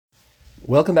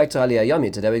Welcome back to Aliyah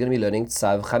Yomi. Today we're going to be learning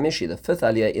Tzav Chamishi, the fifth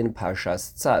Aliyah in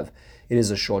Parshas Tzav. It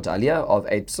is a short Aliyah of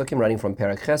 8 psukim running from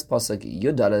Perek Ches Pasuk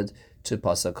Yud Daled to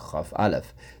Pasuk Chaf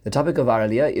Aleph. The topic of our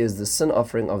Aliyah is the sin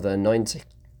offering of the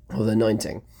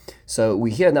anointing. So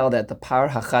we hear now that the Par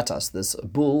Hachatas, this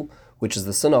bull, which is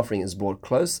the sin offering, is brought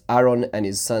close. Aaron and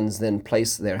his sons then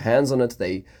place their hands on it.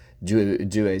 They do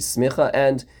a smicha,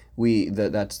 and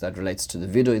that relates to the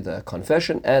vidui, the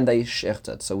confession, and they shecht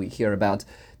it. So we hear about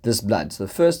this blood. So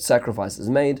the first sacrifice is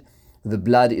made, the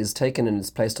blood is taken and is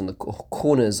placed on the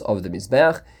corners of the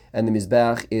Mizbeach, and the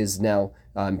Mizbeach is now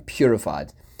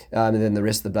purified. And then the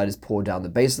rest of the blood is poured down the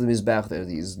base of the Mizbeach. There are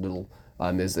these little,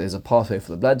 there's a pathway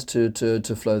for the blood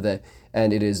to flow there,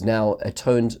 and it is now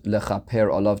atoned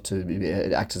lechaper olav,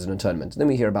 to act as an atonement. And then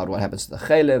we hear about what happens to the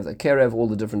chelev, the kerev, all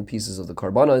the different pieces of the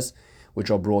karbanos which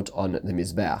are brought on the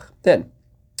Mizbeach. Then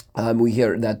we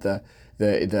hear that the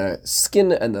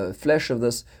skin and the flesh of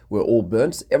this were all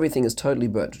burnt. Everything is totally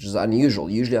burnt, which is unusual.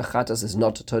 Usually a chatas is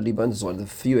not totally burnt. This is one of the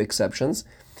few exceptions.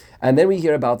 And then we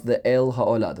hear about the El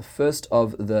Ha'olah, the first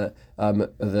of the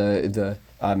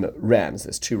rams.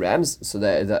 There's 2 rams, so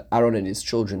the Aaron and his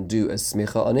children do a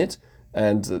smicha on it,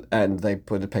 and they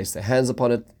place their hands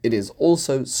upon it. It is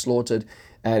also slaughtered,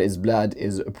 and its blood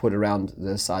is put around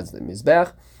the sides of the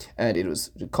Mizbeach, and it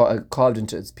was carved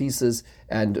into its pieces,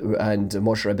 and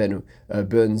Moshe Rabbeinu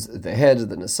burns the head,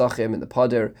 the nesachim, and the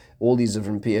pader, all these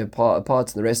different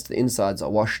parts, and the rest of the insides are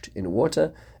washed in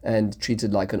water and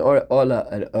treated like an ola,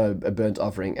 a burnt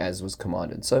offering, as was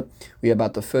commanded. So we have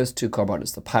about the first 2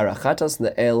 karbanos, the parachatas and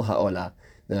the el ha'ola,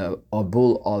 the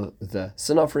bull of the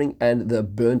sin offering and the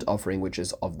burnt offering, which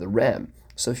is of the ram.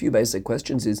 So a few basic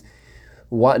questions is,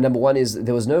 number one is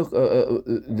there was no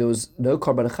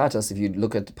korban chatas if you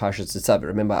look at Parshas Tzav.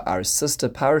 Remember, our sister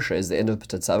parasha is the end of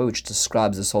Tzav, which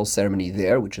describes this whole ceremony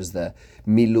there, which is the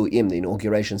miluim, the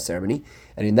inauguration ceremony.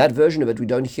 And in that version of it, we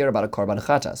don't hear about a korban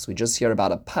chatas. We just hear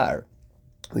about a par.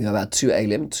 We have about 2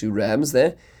 elim, 2 rams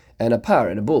there, and a par,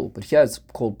 and a bull. But here it's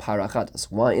called parachatas.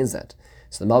 Why is that?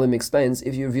 So the Malbim explains,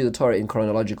 if you review the Torah in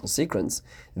chronological sequence,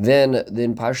 then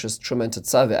Parshas Truma and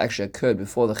Tzav actually occurred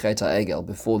before the Chet HaEgel,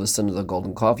 before the sin of the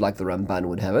golden calf, like the Ramban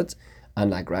would have it,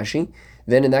 unlike Rashi.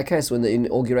 Then in that case, when the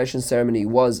inauguration ceremony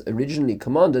was originally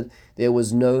commanded, there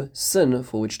was no sin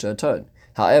for which to atone.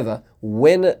 However,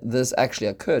 when this actually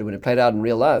occurred, when it played out in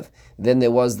real life, then there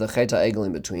was the Chet HaEgel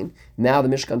in between. Now the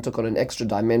Mishkan took on an extra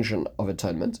dimension of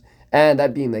atonement. And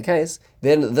that being the case,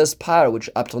 then this par, which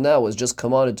up till now was just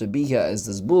commanded to be here as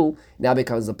this bull, now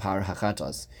becomes the par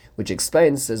hachatas, which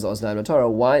explains, says Oznaim Torah,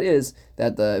 why it is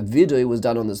that the vidui was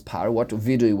done on this par. What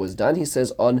vidui was done? He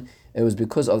says it was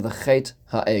because of the chet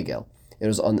ha'egel. It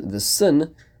was on the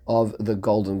sin of the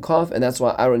golden calf, and that's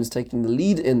why Aaron is taking the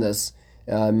lead in this.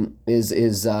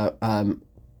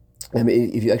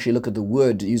 If you actually look at the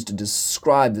word used to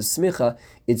describe the smicha,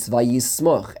 it's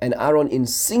vayismoch, and Aaron in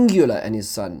singular and his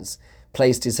sons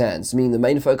placed his hands, meaning the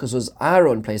main focus was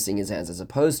Aaron placing his hands, as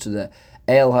opposed to the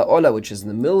El Ha'ola, which is in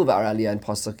the middle of our Aliyah in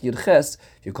Pasuk Yud Ches.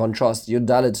 If you contrast Yud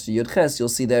Daled to Yud Ches, you'll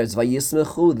see there it's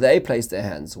vayismechu, they placed their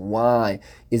hands. Why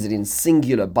is it in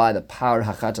singular by the power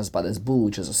hachatas, by this bull,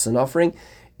 which is a sin offering?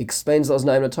 Explains those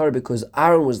Naim Torah, because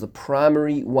Aaron was the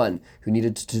primary one who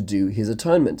needed to do his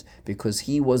atonement, because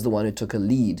he was the one who took a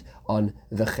lead on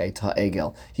the Chet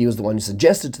HaEgel. He was the one who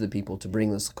suggested to the people to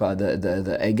bring this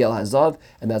the Egel Hazav,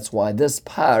 and that's why this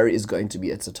par is going to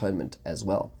be its atonement as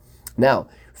well. Now,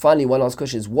 finally, one last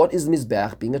question is, what is the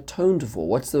Mizbeach being atoned for?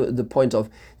 What's the point of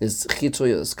this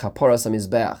Chitoy, this Kaporas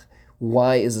HaMizbeach?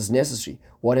 Why is this necessary?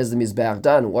 What has the Mizbeach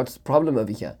done? What's the problem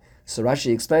over here? So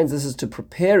Rashi explains this is to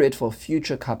prepare it for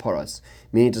future kaparas,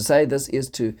 meaning to say this is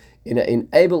to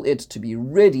enable it to be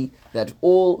ready, that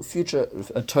all future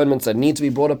atonements that need to be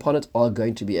brought upon it are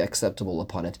going to be acceptable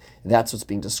upon it. That's what's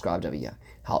being described over here.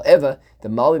 However, the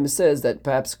Malbim says that,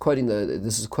 perhaps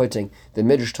this is quoting the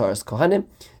Midrash Torah's Kohanim,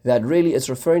 that really it's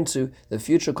referring to the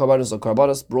future korbanos or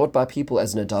korbanos brought by people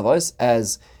as nedavos,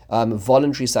 as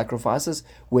voluntary sacrifices,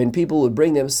 when people would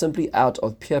bring them simply out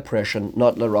of peer pressure,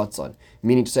 not l'ratzon.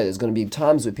 Meaning to say, there's going to be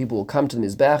times where people will come to the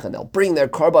Mizbeach and they'll bring their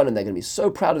korban and they're going to be so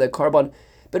proud of their korban,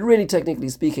 but really, technically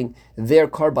speaking, their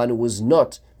korban was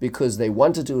not because they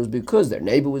wanted to, it was because their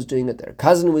neighbor was doing it, their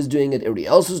cousin was doing it, everybody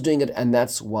else was doing it, and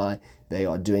that's why they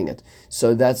are doing it.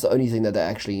 So that's the only thing that they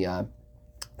actually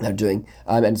they're doing,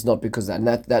 and it's not because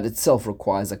that itself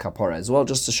requires a kapara as well,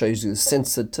 just to show you the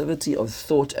sensitivity of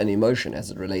thought and emotion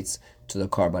as it relates to the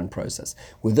korban process.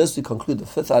 With this, we conclude the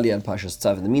 5th Aliyah in Parshas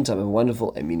Tzav. In the meantime, have a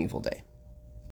wonderful and meaningful day.